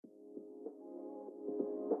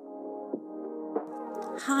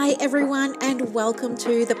Hi, everyone, and welcome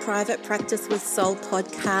to the Private Practice with Soul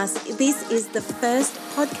podcast. This is the first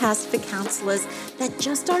podcast for counsellors that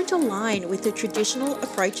just don't align with the traditional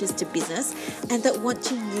approaches to business and that want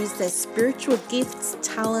to use their spiritual gifts,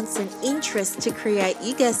 talents, and interests to create,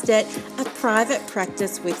 you guessed it, a private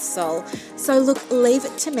practice with soul. So, look, leave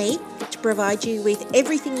it to me to provide you with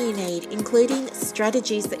everything you need, including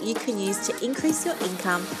strategies that you can use to increase your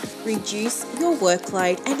income, reduce your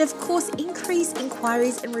workload, and of course, increase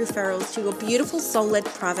inquiries and referrals to your beautiful soul-led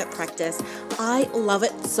private practice. I love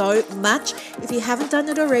it so much. If you haven't done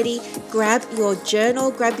it already, grab your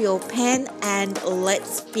journal, grab your pen, and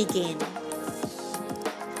let's begin.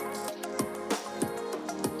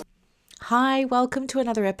 Hi, welcome to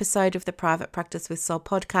another episode of the Private Practice with Soul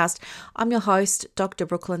podcast. I'm your host, Dr.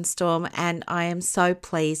 Brooklyn Storm, and I am so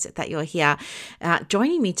pleased that you're here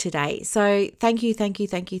joining me today. So thank you.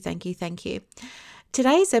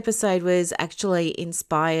 Today's episode was actually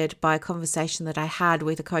inspired by a conversation that I had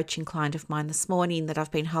with a coaching client of mine this morning that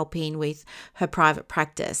I've been helping with her private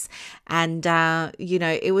practice. And,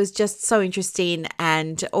 it was just so interesting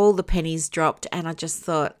and all the pennies dropped. And I just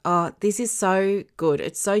thought, oh, this is so good.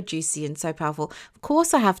 It's so juicy and so powerful. Of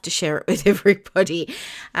course, I have to share it with everybody.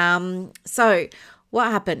 So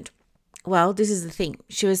what happened? Well, this is the thing.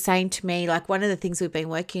 She was saying to me, like, one of the things we've been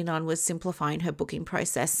working on was simplifying her booking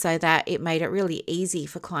process so that it made it really easy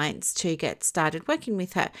for clients to get started working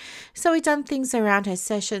with her. So we've done things around her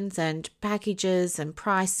sessions and packages and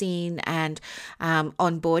pricing and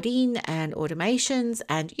onboarding and automations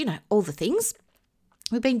and, all the things.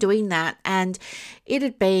 We've been doing that, and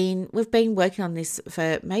we've been working on this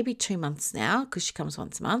for maybe 2 months now, because she comes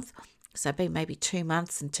once a month. So it's been maybe 2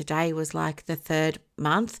 months, and today was like the third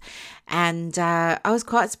month. And I was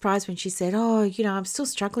quite surprised when she said, I'm still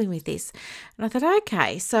struggling with this. And I thought,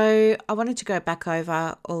 okay. So I wanted to go back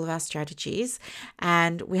over all of our strategies,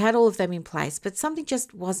 and we had all of them in place, but something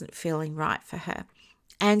just wasn't feeling right for her.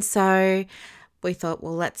 And so we thought,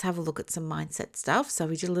 well, let's have a look at some mindset stuff. So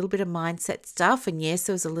we did a little bit of mindset stuff, and yes,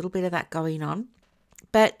 there was a little bit of that going on.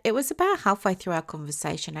 But it was about halfway through our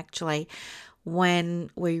conversation, actually, when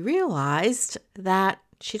we realized that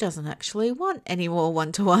she doesn't actually want any more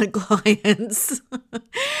one-to-one clients.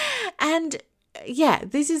 And yeah,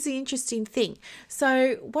 this is the interesting thing.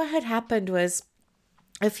 So what had happened was,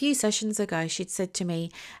 a few sessions ago, she'd said to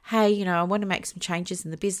me, hey, I want to make some changes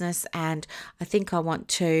in the business, and I think I want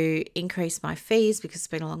to increase my fees because it's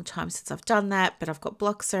been a long time since I've done that, but I've got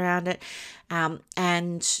blocks around it.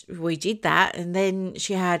 And we did that. And then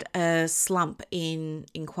she had a slump in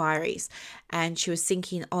inquiries, and she was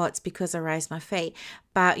thinking, it's because I raised my fee.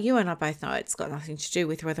 But you and I both know it's got nothing to do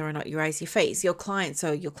with whether or not you raise your fees. Your clients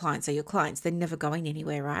are your clients are your clients. They're never going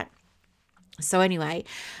anywhere, right? So anyway,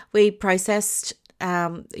 we processed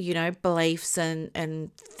beliefs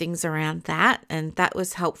and things around that. And that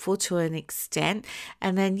was helpful to an extent.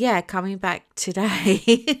 And then, coming back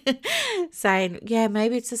today saying,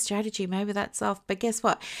 maybe it's a strategy, maybe that's off. But guess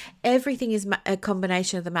what? Everything is a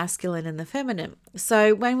combination of the masculine and the feminine.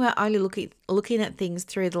 So when we're only looking at things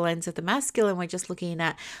through the lens of the masculine, we're just looking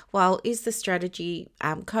at, well, is the strategy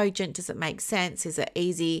cogent? Does it make sense? Is it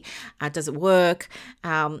easy? Does it work?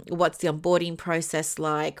 What's the onboarding process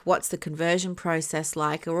like? What's the conversion process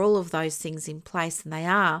like? Are all of those things in place? And they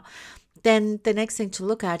are. Then the next thing to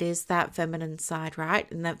look at is that feminine side,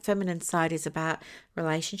 right? And that feminine side is about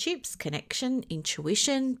relationships, connection,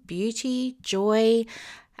 intuition, beauty, joy,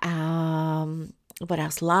 what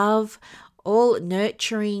else? Love, all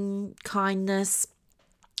nurturing, kindness,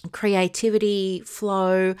 creativity,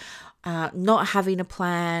 flow, not having a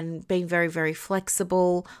plan, being very, very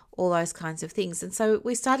flexible, all those kinds of things. And so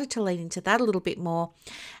we started to lean into that a little bit more.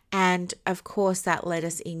 And of course, that led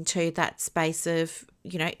us into that space of,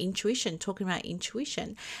 intuition, talking about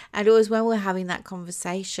intuition. And it was when we were having that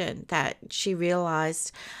conversation that she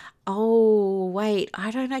realized, oh, wait,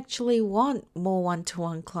 I don't actually want more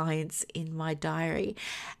one-to-one clients in my diary.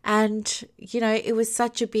 And, it was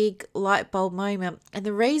such a big light bulb moment. And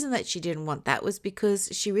the reason that she didn't want that was because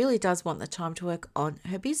she really does want the time to work on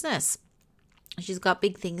her business. She's got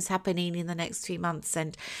big things happening in the next few months,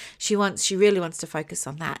 and she really wants to focus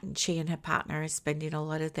on that. And she and her partner are spending a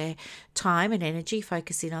lot of their time and energy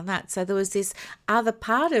focusing on that. So there was this other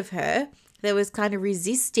part of her that was kind of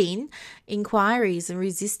resisting inquiries and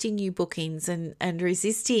resisting new bookings and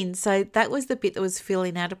resisting. So that was the bit that was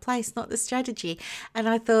feeling out of place, not the strategy. And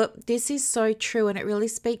I thought this is so true, and it really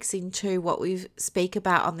speaks into what we speak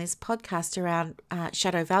about on this podcast around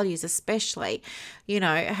shadow values, especially. You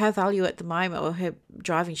know, her value at the moment, or her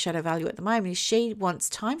driving shadow value at the moment, is she wants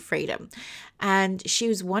time freedom. And she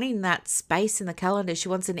was wanting that space in the calendar. She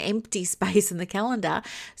wants an empty space in the calendar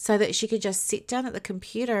so that she could just sit down at the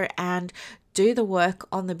computer and do the work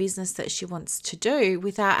on the business that she wants to do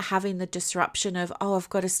without having the disruption of, oh, I've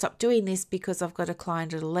got to stop doing this because I've got a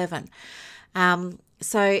client at 11.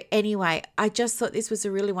 So anyway, I just thought this was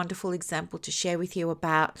a really wonderful example to share with you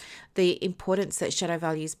about the importance that shadow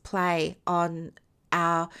values play on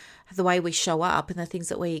the way we show up and the things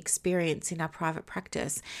that we experience in our private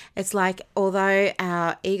practice. It's like, although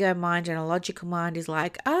our ego mind and our logical mind is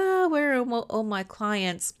like, where are all my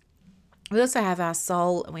clients? We also have our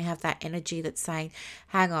soul, and we have that energy that's saying,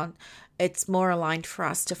 hang on, it's more aligned for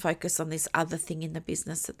us to focus on this other thing in the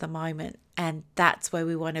business at the moment. And that's where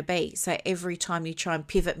we want to be. So every time you try and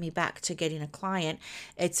pivot me back to getting a client,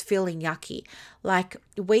 it's feeling yucky. Like,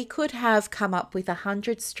 we could have come up with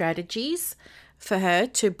 100 strategies for her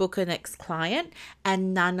to book a next client,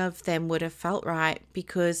 and none of them would have felt right,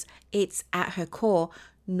 because it's at her core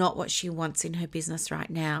not what she wants in her business right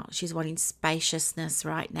now. She's wanting spaciousness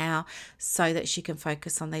right now so that she can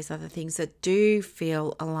focus on these other things that do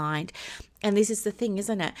feel aligned. And this is the thing,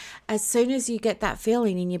 isn't it? As soon as you get that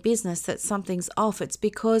feeling in your business that something's off, it's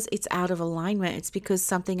because it's out of alignment. It's because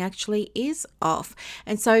something actually is off.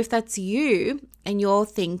 And so if that's you and you're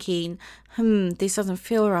thinking, this doesn't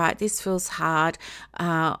feel right, this feels hard,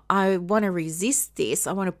 I want to resist this,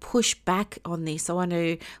 I want to push back on this, I want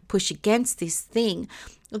to push against this thing,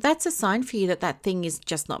 well, that's a sign for you that that thing is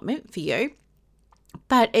just not meant for you.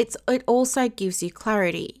 But it also gives you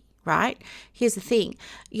clarity. Right? Here's the thing.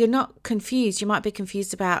 You're not confused. You might be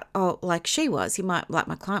confused about, like she was. You might, like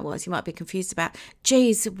my client was, you might be confused about,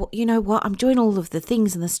 geez, you know what? I'm doing all of the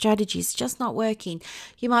things and the strategies just not working.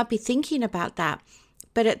 You might be thinking about that.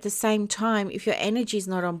 But at the same time, if your energy is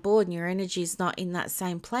not on board and your energy is not in that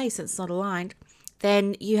same place, it's not aligned,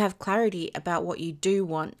 then you have clarity about what you do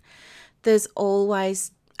want. There's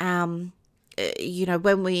always, when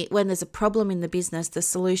there's a problem in the business, the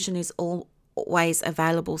solution is always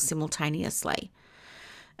available simultaneously.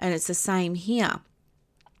 And it's the same here.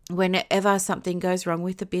 Whenever something goes wrong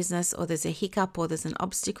with the business, or there's a hiccup, or there's an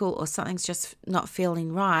obstacle, or something's just not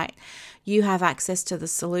feeling right, you have access to the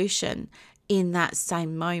solution in that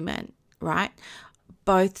same moment, right?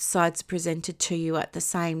 Both sides presented to you at the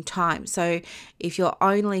same time. So if you're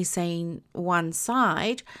only seeing one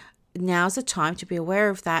side, now's the time to be aware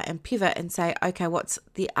of that and pivot and say, okay, what's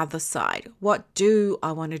the other side? What do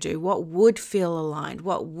I want to do? What would feel aligned?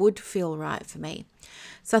 What would feel right for me?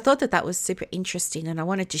 So I thought that was super interesting, and I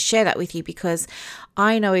wanted to share that with you, because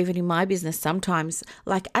I know even in my business sometimes,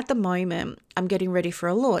 like at the moment, I'm getting ready for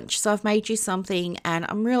a launch. So I've made you something and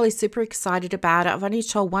I'm really super excited about it. I've only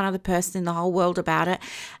told one other person in the whole world about it,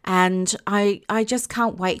 and I just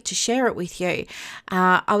can't wait to share it with you.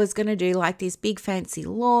 I was going to do like this big fancy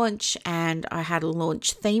launch, and I had a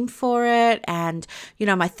launch theme for it. And,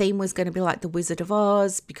 my theme was going to be like the Wizard of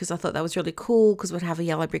Oz, because I thought that was really cool, because it would have a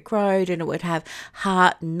yellow brick road and it would have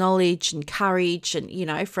heart and knowledge and courage, and,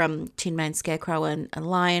 from Tin Man, Scarecrow and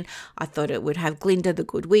Lion. I thought it would have Glinda the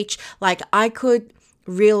Good Witch. Like, I could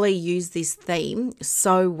really use this theme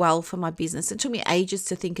so well for my business. It took me ages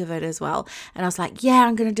to think of it as well. And I was like, yeah,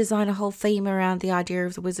 I'm going to design a whole theme around the idea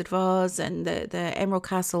of the Wizard of Oz and the Emerald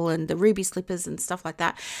Castle and the ruby slippers and stuff like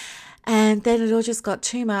that. And then it all just got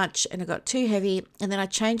too much and it got too heavy. And then I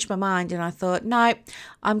changed my mind and I thought, no,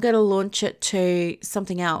 I'm going to launch it to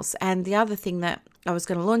something else. And the other thing that I was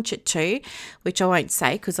going to launch it to, which I won't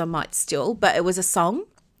say because I might still, but it was a song.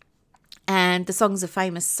 And the song's a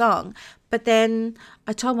famous song. But then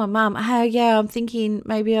I told my mum, hey, yeah, I'm thinking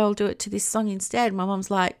maybe I'll do it to this song instead. My mum's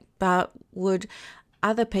like, but would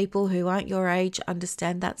other people who aren't your age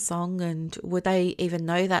understand that song? And would they even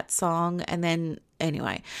know that song? And then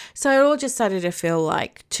anyway, so it all just started to feel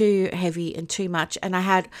like too heavy and too much. And I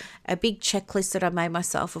had a big checklist that I made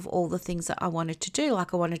myself of all the things that I wanted to do.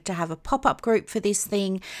 Like I wanted to have a pop-up group for this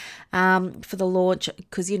thing, for the launch,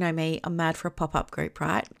 because you know me, I'm mad for a pop-up group,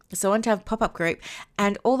 right? So I want to have a pop-up group,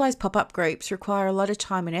 and all those pop-up groups require a lot of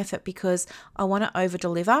time and effort because I want to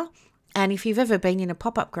over-deliver. And if you've ever been in a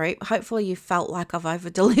pop-up group, hopefully you felt like I've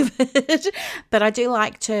over-delivered. But I do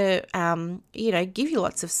like to, give you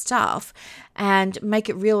lots of stuff and make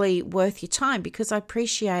it really worth your time, because I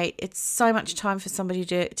appreciate it's so much time for somebody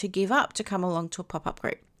to give up to come along to a pop-up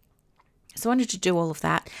group. So I wanted to do all of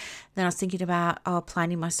that. Then I was thinking about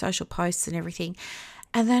planning my social posts and everything.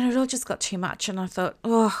 And then it all just got too much. And I thought,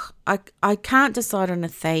 I can't decide on a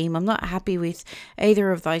theme. I'm not happy with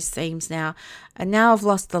either of those themes now. And now I've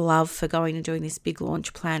lost the love for going and doing this big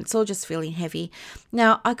launch plan. It's all just feeling heavy.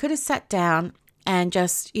 Now, I could have sat down and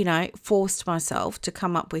just, forced myself to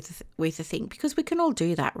come up with a thing, because we can all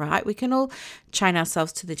do that, right? We can all chain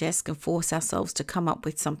ourselves to the desk and force ourselves to come up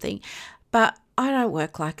with something. But I don't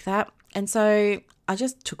work like that. And so I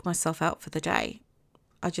just took myself out for the day.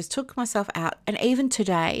 I just took myself out. And even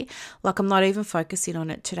today, like, I'm not even focusing on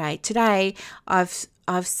it today. Today, I've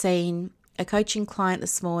seen a coaching client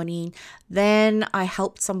this morning. Then I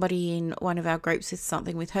helped somebody in one of our groups with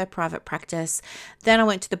something with her private practice. Then I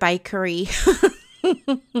went to the bakery.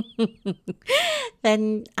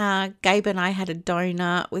 Then Gabe and I had a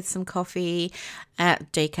donut with some coffee,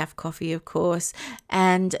 decaf coffee, of course.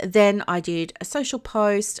 And then I did a social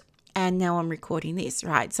post, and now I'm recording this,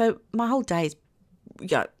 right? So my whole day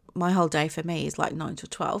for me is like 9 to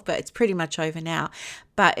 12, but it's pretty much over now.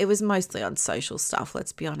 But it was mostly on social stuff,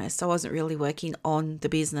 let's be honest. I wasn't really working on the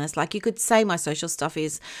business. Like, you could say my social stuff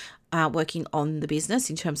is working on the business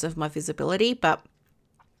in terms of my visibility, but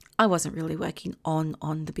I wasn't really working on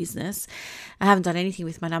the business. I haven't done anything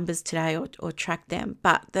with my numbers today or tracked them.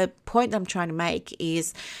 But the point that I'm trying to make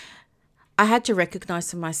is, I had to recognize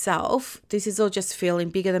for myself, this is all just feeling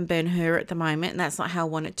bigger than Ben-Hur at the moment, and that's not how I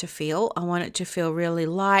want it to feel. I want it to feel really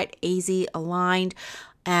light, easy, aligned,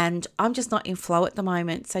 and I'm just not in flow at the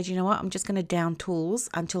moment. So, do you know what? I'm just going to down tools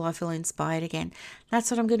until I feel inspired again.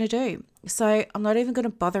 That's what I'm going to do. So I'm not even going to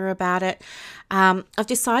bother about it. I've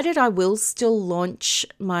decided I will still launch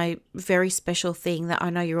my very special thing that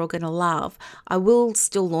I know you're all going to love. I will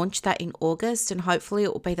still launch that in August, and hopefully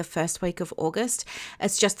it will be the first week of August.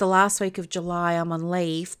 It's just the last week of July I'm on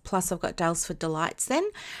leave, plus I've got Dalesford Delights then,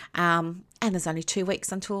 and there's only 2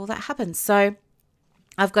 weeks until all that happens. So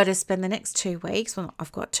I've got to spend the next 2 weeks.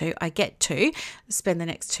 I get to spend the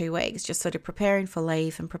next 2 weeks just sort of preparing for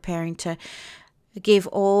leave and preparing to give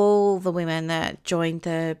all the women that joined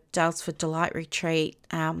the Dalesford Delight Retreat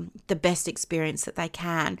the best experience that they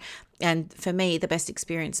can. And for me, the best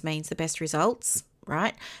experience means the best results,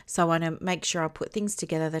 right? So I want to make sure I put things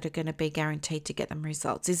together that are going to be guaranteed to get them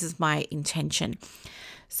results. This is my intention.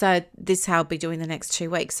 So this is how I'll be doing the next 2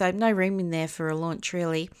 weeks. So no room in there for a launch,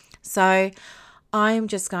 really. So I'm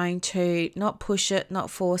just going to not push it, not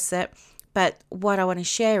force it. But what I want to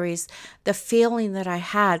share is the feeling that I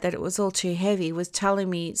had that it was all too heavy was telling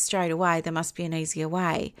me straight away there must be an easier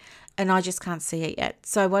way. And I just can't see it yet.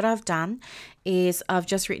 So what I've done is I've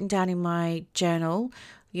just written down in my journal,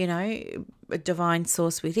 a divine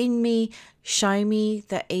source within me, show me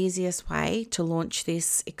the easiest way to launch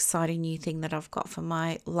this exciting new thing that I've got for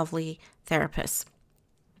my lovely therapist.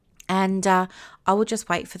 And I will just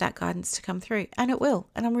wait for that guidance to come through, and it will.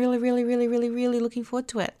 And I'm really, really, really, really, really looking forward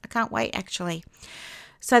to it. I can't wait, actually.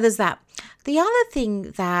 So there's that. The other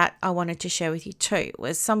thing that I wanted to share with you too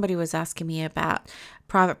was somebody was asking me about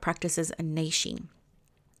private practices and niching.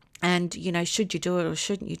 And, should you do it or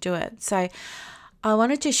shouldn't you do it? So I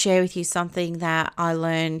wanted to share with you something that I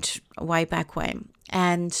learned way back when.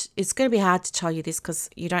 And it's going to be hard to tell you this because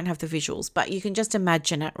you don't have the visuals, but you can just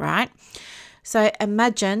imagine it, right? So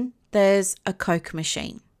imagine there's a Coke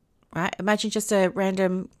machine, right? Imagine just a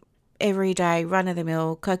random, everyday,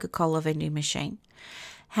 run-of-the-mill Coca-Cola vending machine.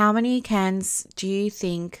 How many cans do you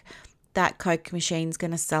think that Coke machine's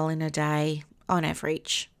going to sell in a day on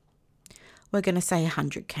average? We're going to say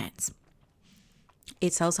 100 cans.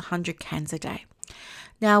 It sells 100 cans a day.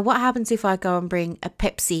 Now, what happens if I go and bring a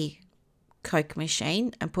Pepsi Coke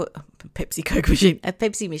machine and put a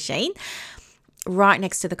Pepsi machine right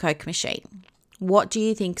next to the Coke machine? What do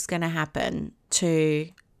you think is going to happen to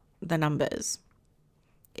the numbers?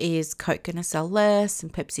 Is Coke going to sell less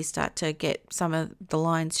and Pepsi start to get some of the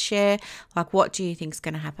lion's share? Like, what do you think is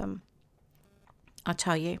going to happen? I'll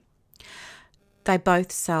tell you. They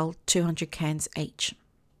both sell 200 cans each.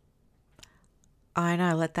 I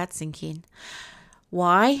know, let that sink in.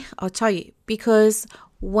 Why? I'll tell you. Because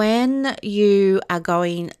when you are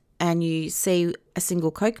going and you see a single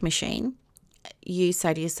Coke machine, you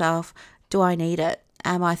say to yourself, do I need it?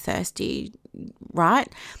 Am I thirsty? Right?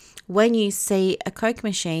 When you see a Coke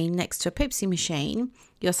machine next to a Pepsi machine,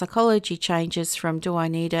 your psychology changes from do I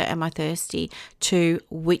need it, am I thirsty, to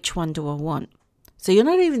which one do I want? So you're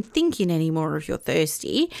not even thinking anymore if you're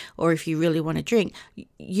thirsty or if you really want to drink.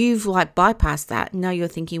 You've bypassed that. Now you're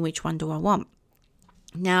thinking, which one do I want?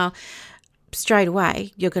 Now, straight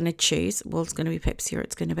away, you're going to choose, well, it's going to be Pepsi or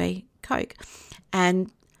it's going to be Coke.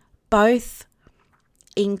 And both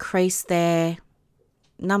increase their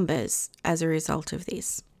numbers as a result of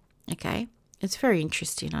this. Okay, it's very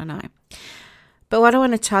interesting, I know. But what I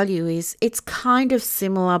want to tell you is it's kind of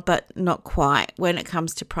similar, but not quite when it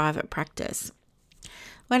comes to private practice.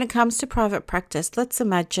 When it comes to private practice, let's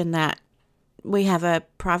imagine that we have a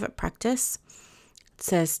private practice.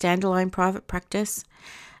 It's a standalone private practice,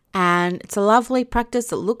 and it's a lovely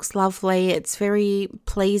practice. It looks lovely. It's very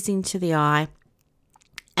pleasing to the eye.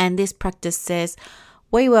 And this practice says,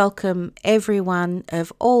 we welcome everyone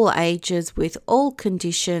of all ages with all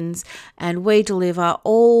conditions, and we deliver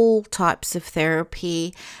all types of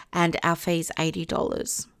therapy, and our fee's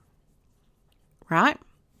 $80. Right?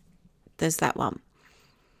 There's that one.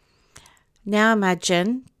 Now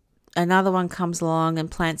imagine another one comes along and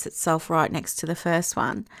plants itself right next to the first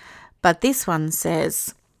one. But this one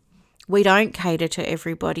says, we don't cater to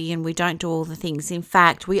everybody and we don't do all the things. In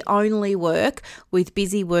fact, we only work with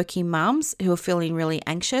busy working mums who are feeling really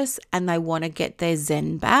anxious and they want to get their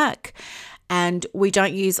zen back. And we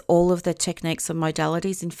don't use all of the techniques and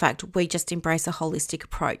modalities. In fact, we just embrace a holistic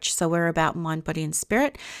approach. So we're about mind, body, and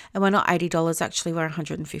spirit. And we're not $80, actually, we're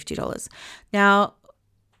 $150. Now,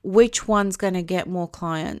 which one's going to get more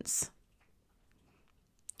clients?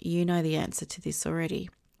 You know the answer to this already.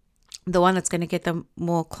 The one that's going to get them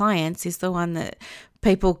more clients is the one that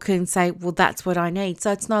people can say, well, that's what I need.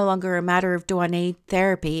 So it's no longer a matter of do I need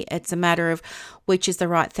therapy? It's a matter of which is the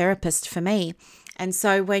right therapist for me. And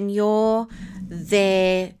so when you're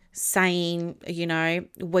there saying, you know,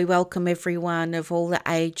 we welcome everyone of all the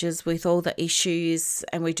ages with all the issues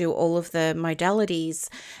and we do all of the modalities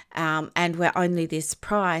and we're only this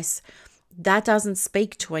price, that doesn't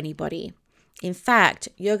speak to anybody. In fact,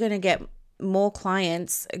 you're going to get more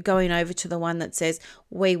clients going over to the one that says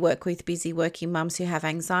we work with busy working mums who have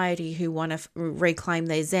anxiety, who want to reclaim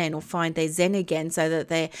their zen or find their zen again so that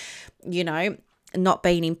they're, you know, not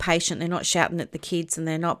being impatient, they're not shouting at the kids and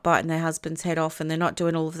they're not biting their husband's head off and they're not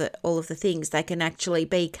doing all of the things. They can actually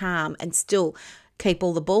be calm and still keep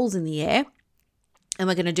all the balls in the air. And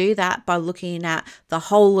we're going to do that by looking at the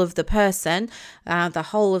whole of the person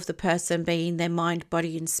being their mind,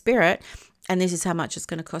 body, and spirit. And this is how much it's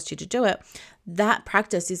going to cost you to do it. That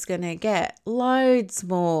practice is going to get loads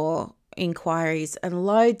more inquiries and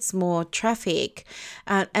loads more traffic,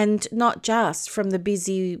 and not just from the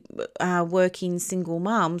busy working single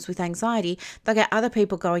mums with anxiety. They'll get other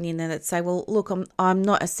people going in there that say, well, look, I'm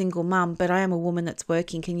not a single mum, but I am a woman that's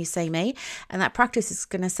working. Can you see me? And that practice is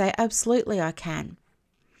going to say, absolutely, I can.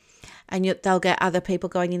 And they'll get other people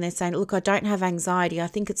going in there saying, look, I don't have anxiety. I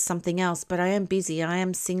think it's something else, but I am busy. I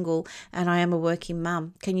am single and I am a working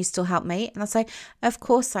mum. Can you still help me? And I'll say, of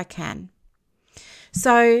course I can.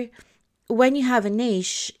 So when you have a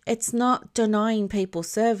niche, it's not denying people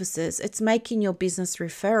services. It's making your business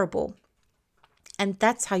referable. And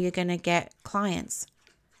that's how you're going to get clients.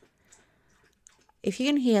 If you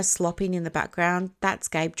can hear slopping in the background, that's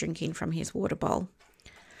Gabe drinking from his water bowl.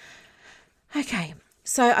 Okay.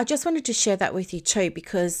 So I just wanted to share that with you too,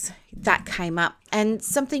 because that came up. And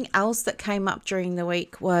something else that came up during the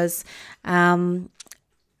week was, somebody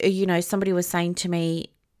was saying to me,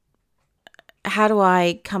 how do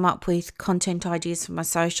I come up with content ideas for my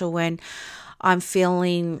social when I'm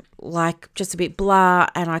feeling like just a bit blah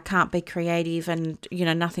and I can't be creative and,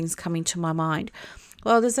 nothing's coming to my mind?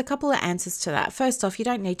 Well, there's a couple of answers to that. First off, you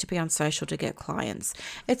don't need to be on social to get clients.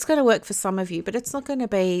 It's going to work for some of you, but it's not going to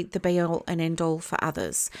be the be-all and end-all for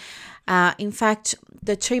others. In fact,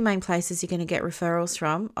 the two main places you're going to get referrals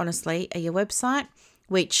from, honestly, are your website,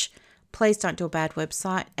 which please don't do a bad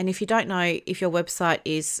website. And if you don't know if your website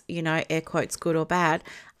is, air quotes, good or bad,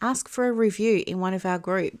 ask for a review in one of our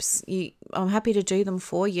groups. I'm happy to do them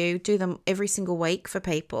for you, do them every single week for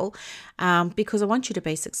people, because I want you to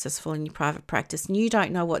be successful in your private practice. And you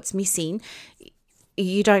don't know what's missing.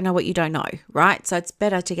 You don't know what you don't know, right? So it's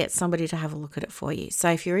better to get somebody to have a look at it for you. So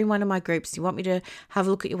if you're in one of my groups, you want me to have a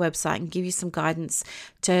look at your website and give you some guidance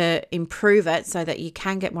to improve it so that you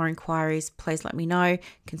can get more inquiries, please let me know. You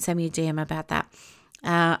can send me a DM about that.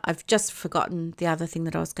 I've just forgotten the other thing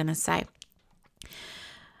that I was going to say.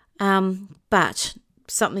 But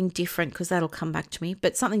something different, because that'll come back to me,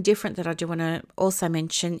 but something different that I do want to also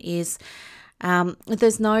mention is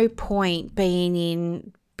there's no point being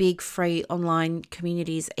in big free online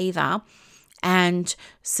communities either and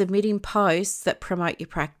submitting posts that promote your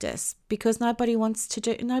practice, because nobody wants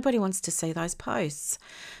to see those posts.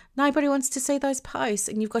 Nobody wants to see those posts,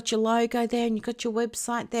 and you've got your logo there and you've got your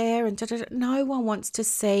website there and no one wants to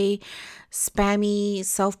see spammy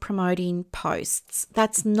self-promoting posts.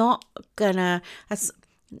 That's not going to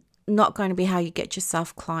be how you get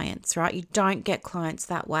yourself clients, right? You don't get clients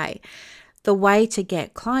that way. the way to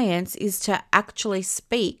get clients is to actually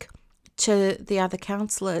speak to the other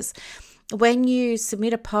counselors. When you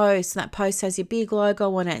submit a post and that post has your big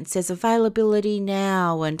logo on it and says availability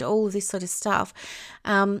now and all of this sort of stuff,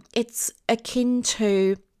 it's akin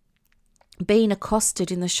to being accosted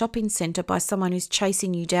in the shopping centre by someone who's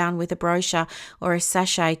chasing you down with a brochure or a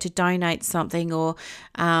sachet to donate something, or,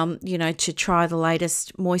 to try the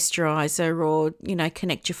latest moisturiser, or,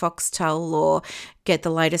 connect your Foxtel, or get the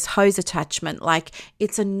latest hose attachment. Like,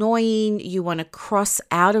 it's annoying. You want to cross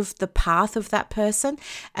out of the path of that person.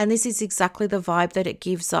 And this is exactly the vibe that it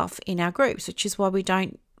gives off in our groups, which is why we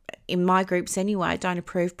don't, in my groups anyway, I don't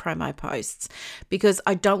approve promo posts, because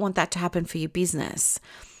I don't want that to happen for your business.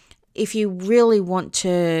 If you really want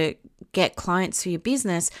to get clients for your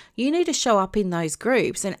business, you need to show up in those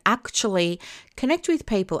groups and actually connect with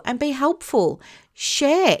people and be helpful.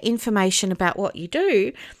 Share information about what you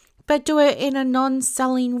do, but do it in a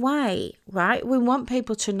non-selling way, right? We want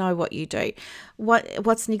people to know what you do.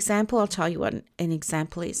 What's an example? I'll tell you what an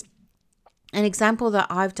example is. An example that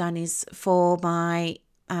I've done is for my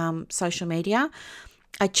social media.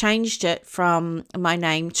 I changed it from my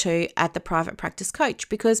name to @the private practice coach,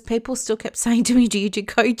 because people still kept saying to me, do you do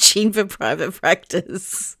coaching for private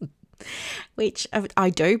practice? Which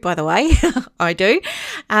I do, by the way. I do.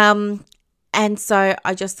 And so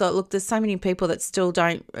I just thought, look, there's so many people that still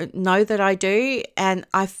don't know that I do. And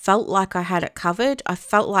I felt like I had it covered. I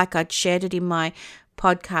felt like I'd shared it in my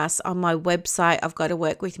podcast, on my website. I've got a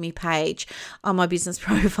work with me page. On my business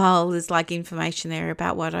profile, there's like information there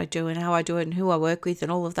about what I do and how I do it and who I work with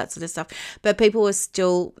and all of that sort of stuff. But people were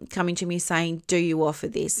still coming to me saying, do you offer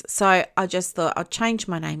this? So I just thought I'd change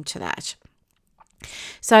my name to that.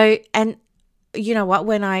 So, and you know what,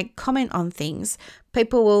 when I comment on things,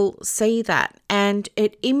 people will see that and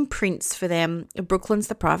it imprints for them, Brooklyn's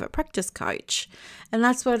the private practice coach. And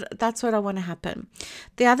that's what I want to happen.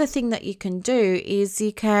 The other thing that you can do is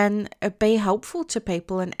you can be helpful to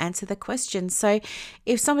people and answer the questions. So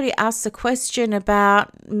if somebody asks a question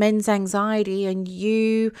about men's anxiety and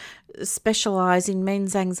you specialize in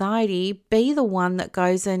men's anxiety, be the one that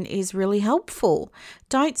goes and is really helpful.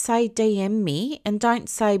 Don't say DM me, and don't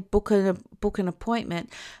say book an appointment.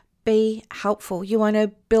 Be helpful. You want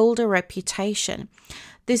to build a reputation.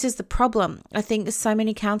 This is the problem. I think so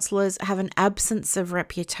many counselors have an absence of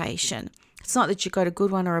reputation. It's not that you got a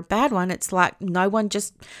good one or a bad one. It's like no one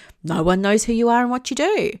knows who you are and what you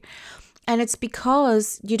do. And it's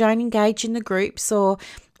because you don't engage in the groups, or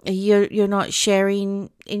you're not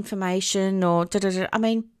sharing information, or I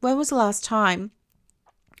mean, when was the last time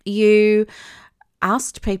you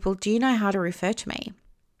asked people, do you know how to refer to me?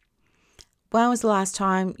 When was the last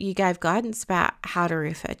time you gave guidance about how to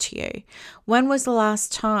refer to you? When was the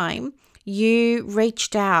last time you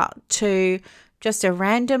reached out to just a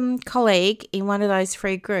random colleague in one of those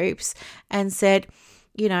free groups and said,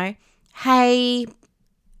 hey,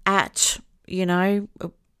 I'm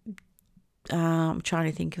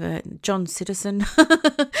trying to think of it, John Citizen,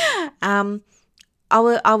 I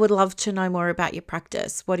would love to know more about your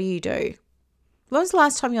practice. What do you do? When was the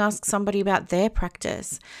last time you asked somebody about their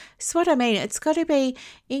practice? That's what I mean. It's got to be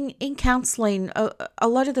in counselling. A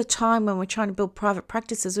lot of the time when we're trying to build private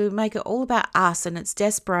practices, we make it all about us, and it's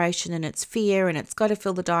desperation and it's fear and it's got to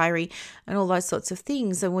fill the diary and all those sorts of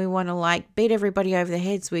things. And we want to beat everybody over the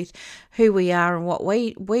heads with who we are and what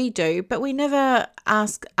we do, but we never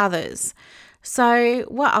ask others. So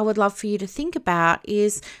what I would love for you to think about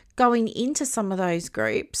is going into some of those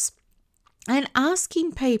groups and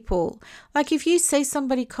asking people, like if you see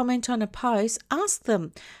somebody comment on a post, ask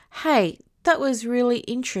them, hey, that was really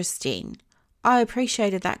interesting. I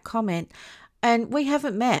appreciated that comment, and we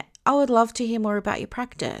haven't met. I would love to hear more about your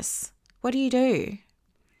practice. What do you do?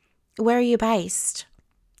 Where are you based?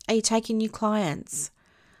 Are you taking new clients?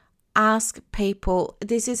 Ask people.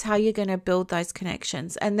 This is how you're going to build those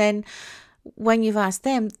connections. And then when you've asked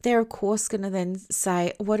them, they're of course going to then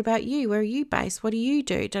say, what about you? Where are you based? What do you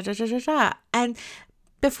do? And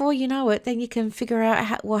before you know it, then you can figure out,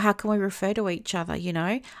 how can we refer to each other?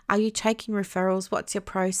 Are you taking referrals? What's your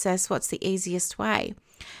process? What's the easiest way?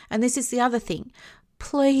 And this is the other thing.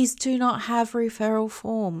 Please do not have referral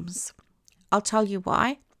forms. I'll tell you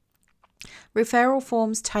why. Referral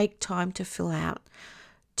forms take time to fill out.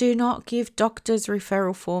 Do not give doctors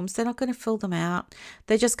referral forms. They're not going to fill them out.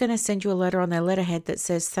 They're just going to send you a letter on their letterhead that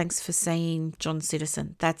says, thanks for seeing John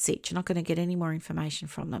Citizen. That's it. You're not going to get any more information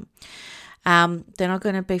from them. They're not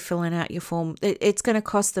going to be filling out your form. It's going to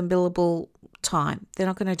cost them billable time. They're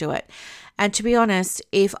not going to do it. And to be honest,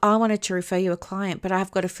 if I wanted to refer you a client, but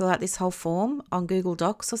I've got to fill out this whole form on Google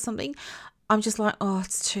Docs or something, I'm just like, oh,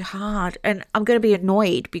 it's too hard. And I'm going to be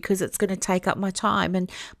annoyed because it's going to take up my time,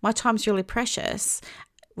 and my time's really precious,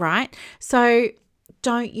 right? So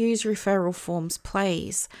don't use referral forms,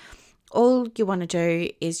 please. All you want to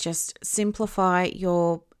do is just simplify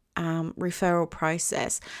your referral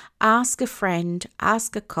process. Ask a friend,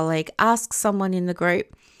 ask a colleague, ask someone in the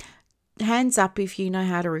group. Hands up if you know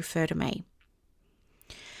how to refer to me.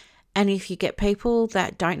 And if you get people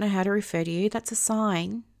that don't know how to refer to you, that's a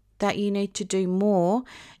sign that you need to do more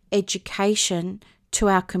education to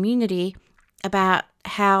our community about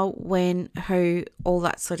how, when, who, all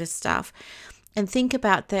that sort of stuff. And think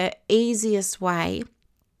about the easiest way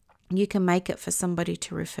you can make it for somebody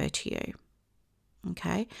to refer to you.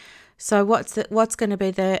 Okay, so what's going to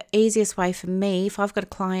be the easiest way for me if I've got a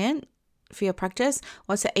client for your practice?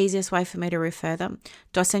 What's the easiest way for me to refer them?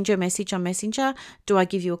 Do I send you a message on Messenger? Do I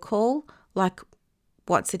give you a call? Like,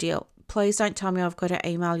 what's the deal? Please don't tell me I've got to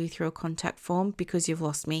email you through a contact form, because you've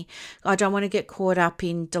lost me. I don't want to get caught up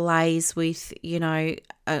in delays with, a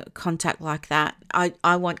contact like that.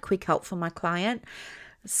 I want quick help for my client.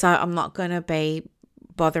 So I'm not going to be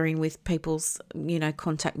bothering with people's,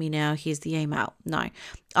 contact me now, here's the email. No,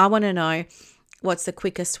 I want to know what's the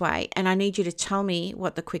quickest way. And I need you to tell me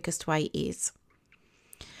what the quickest way is.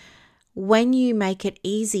 When you make it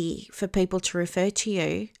easy for people to refer to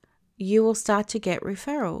you, you will start to get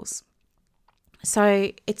referrals.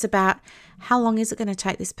 So it's about, how long is it going to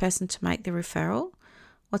take this person to make the referral?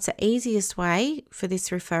 What's the easiest way for this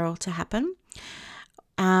referral to happen?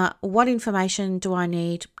 What information do I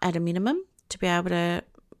need at a minimum to be able to,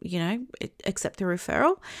 accept the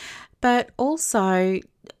referral? But also,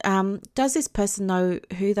 does this person know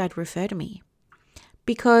who they'd refer to me?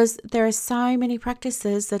 Because there are so many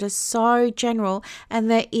practices that are so general, and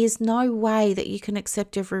there is no way that you can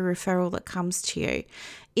accept every referral that comes to you.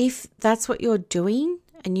 If that's what you're doing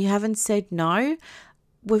and you haven't said no,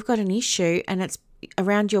 we've got an issue, and it's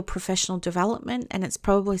around your professional development, and it's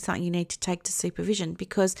probably something you need to take to supervision,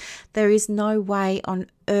 because there is no way on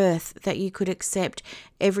earth that you could accept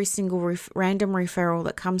every single random referral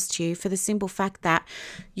that comes to you, for the simple fact that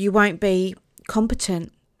you won't be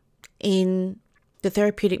competent in the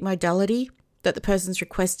therapeutic modality that the person's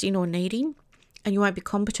requesting or needing, and you won't be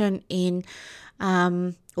competent in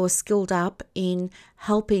or skilled up in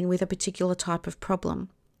helping with a particular type of problem.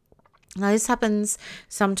 Now, this happens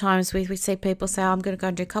sometimes. We see people say, I'm going to go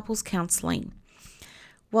and do couples counselling.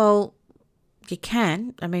 Well, you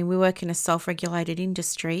can. I mean, we work in a self-regulated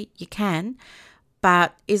industry. You can.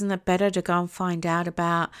 But isn't it better to go and find out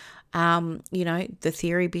about, the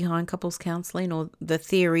theory behind couples counselling, or the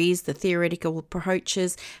theories, the theoretical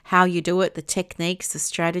approaches, how you do it, the techniques, the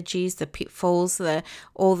strategies, the pitfalls,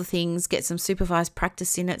 all the things, get some supervised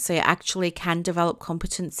practice in it so you actually can develop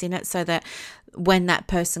competence in it, so that when that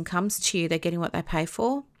person comes to you, they're getting what they pay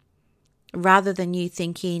for, rather than you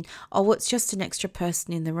thinking, oh, well, it's just an extra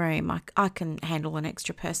person in the room. I can handle an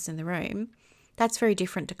extra person in the room. That's very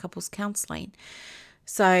different to couples counselling.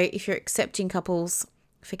 So if you're accepting couples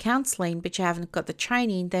for counselling but you haven't got the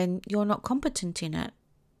training, then you're not competent in it,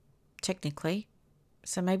 technically.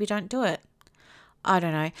 So maybe don't do it. I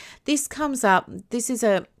don't know. This comes up. This is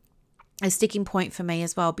a sticking point for me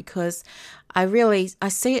as well, because I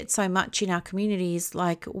see it so much in our communities.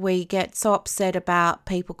 Like, we get so upset about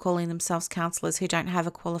people calling themselves counsellors who don't have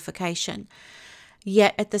a qualification.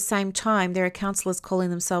 Yet at the same time, there are counsellors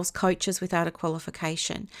calling themselves coaches without a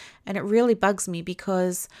qualification. And it really bugs me,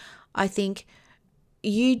 because I think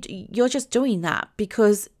you're just doing that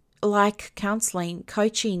because, like counselling,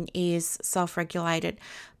 coaching is self-regulated.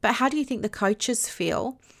 But how do you think the coaches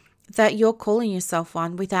feel that you're calling yourself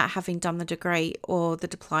one without having done the degree or the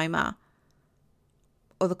diploma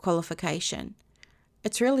or the qualification?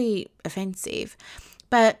 It's really offensive.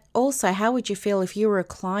 But also, how would you feel if you were a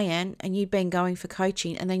client and you'd been going for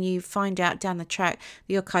coaching, and then you find out down the track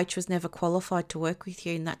that your coach was never qualified to work with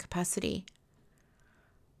you in that capacity?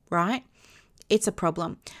 Right? It's a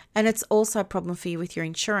problem. And it's also a problem for you with your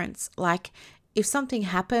insurance. Like, if something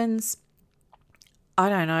happens,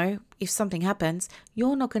 if something happens,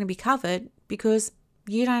 you're not going to be covered because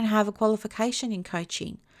you don't have a qualification in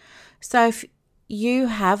coaching. So if you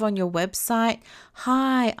have on your website,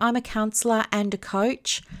 hi, I'm a counsellor and a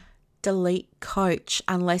coach, delete coach,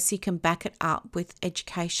 unless you can back it up with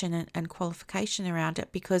education and qualification around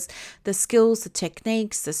it, because the skills, the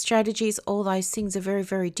techniques, the strategies, all those things are very,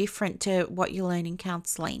 very different to what you learn in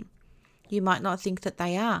counselling. You might not think that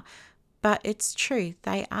they are, but it's true,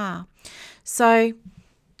 they are. So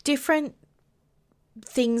different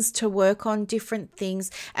things to work on, different things.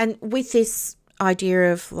 And with this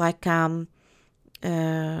idea of like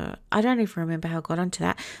I don't even remember how I got onto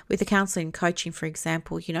that. With the counselling and coaching, for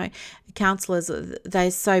example, counsellors,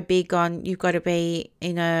 they're so big on you've got to be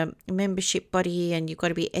in a membership body and you've got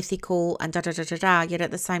to be ethical and yet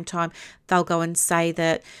at the same time they'll go and say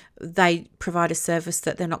that they provide a service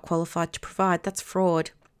that they're not qualified to provide. That's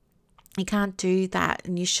fraud. You can't do that,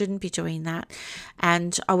 and you shouldn't be doing that.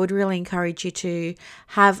 And I would really encourage you to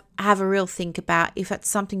have a real think about if it's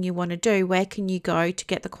something you want to do, where can you go to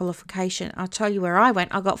get the qualification? I'll tell you where I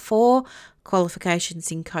went. I got 4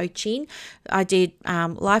 qualifications in coaching. I did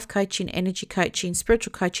life coaching, energy coaching,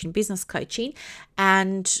 spiritual coaching, business coaching,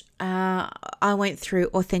 and I went through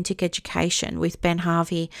Authentic Education with Ben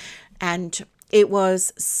Harvey, and it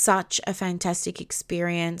was such a fantastic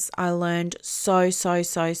experience. I learned so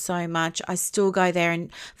much. I still go there and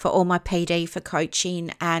for all my PD for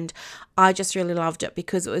coaching, and I just really loved it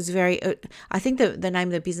because it was I think the name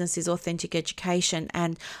of the business is Authentic Education,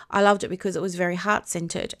 and I loved it because it was very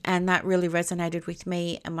heart-centered, and that really resonated with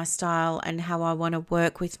me and my style and how I want to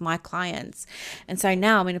work with my clients. And so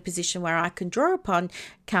now I'm in a position where I can draw upon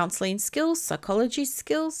counseling skills, psychology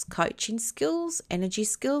skills, coaching skills, energy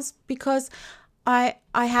skills, because I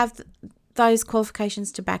have those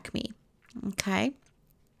qualifications to back me. Okay.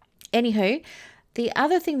 Anywho, the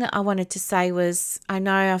other thing that I wanted to say was, I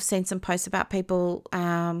know I've seen some posts about people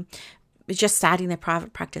just starting their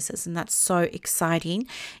private practices, and that's so exciting.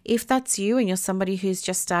 If that's you and you're somebody who's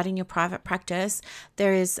just starting your private practice,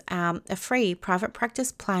 there is a free private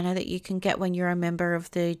practice planner that you can get when you're a member of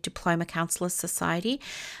the Diploma Counsellors Society.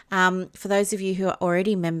 For those of you who are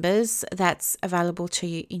already members, that's available to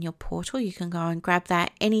you in your portal. You can go and grab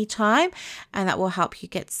that anytime, and that will help you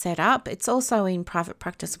get set up. It's also in Private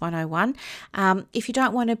Practice 101. If you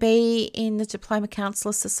don't want to be in the Diploma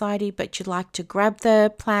Counsellors Society, but you'd like to grab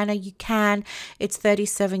the planner, you can. It's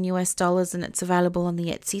 $37 and it's available on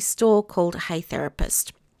the Etsy store called Hey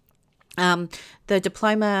Therapist. The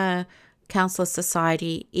Diploma Counsellor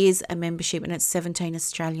Society is a membership, and it's 17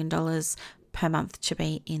 Australian dollars per month to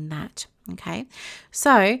be in that. Okay,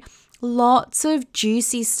 so lots of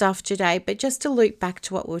juicy stuff today, but just to loop back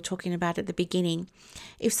to what we were talking about at the beginning,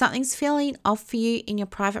 if something's feeling off for you in your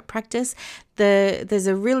private practice, there's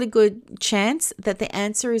a really good chance that the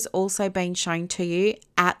answer is also being shown to you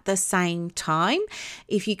at the same time.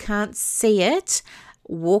 If you can't see it,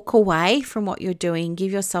 walk away from what you're doing,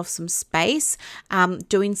 give yourself some space.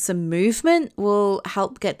 Doing some movement will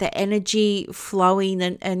help get the energy flowing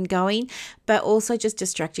and going, but also just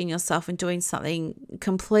distracting yourself and doing something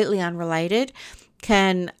completely unrelated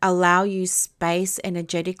can allow you space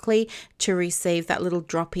energetically to receive that little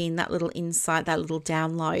drop in, that little insight, that little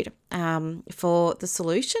download for the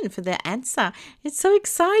solution, for the answer. It's so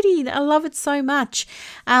exciting. I love it so much.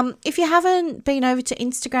 If you haven't been over to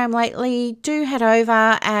Instagram lately, do head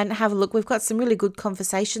over and have a look. We've got some really good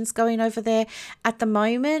conversations going over there at the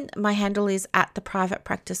moment. My handle is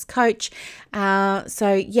 @theprivatepracticecoach.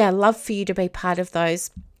 So yeah, love for you to be part of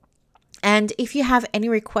those. And if you have any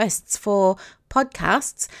requests for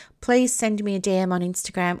podcasts, please send me a DM on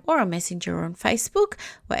Instagram or a messenger or on Facebook,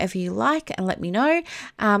 whatever you like, and let me know.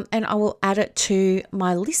 And I will add it to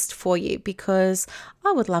my list for you, because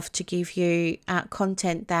I would love to give you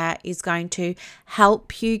content that is going to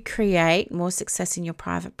help you create more success in your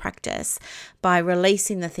private practice by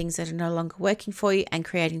releasing the things that are no longer working for you and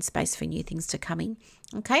creating space for new things to come in.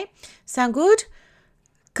 Okay, sound good?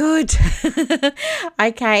 Good.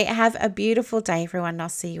 Okay, have a beautiful day, everyone. I'll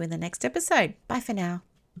see you in the next episode. Bye for now.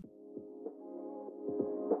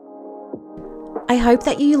 I hope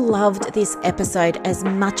that you loved this episode as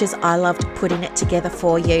much as I loved putting it together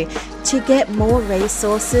for you. To get more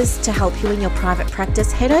resources to help you in your private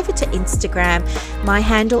practice, head over to Instagram. My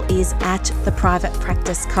handle is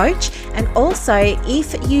 @theprivatepracticecoach. And also,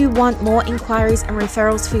 if you want more inquiries and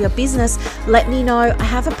referrals for your business, let me know. I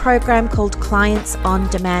have a program called Clients on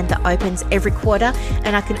Demand that opens every quarter,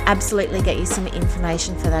 and I can absolutely get you some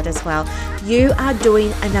information for that as well. You are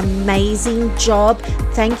doing an amazing job.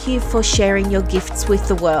 Thank you for sharing your gifts with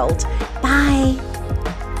the world. Bye.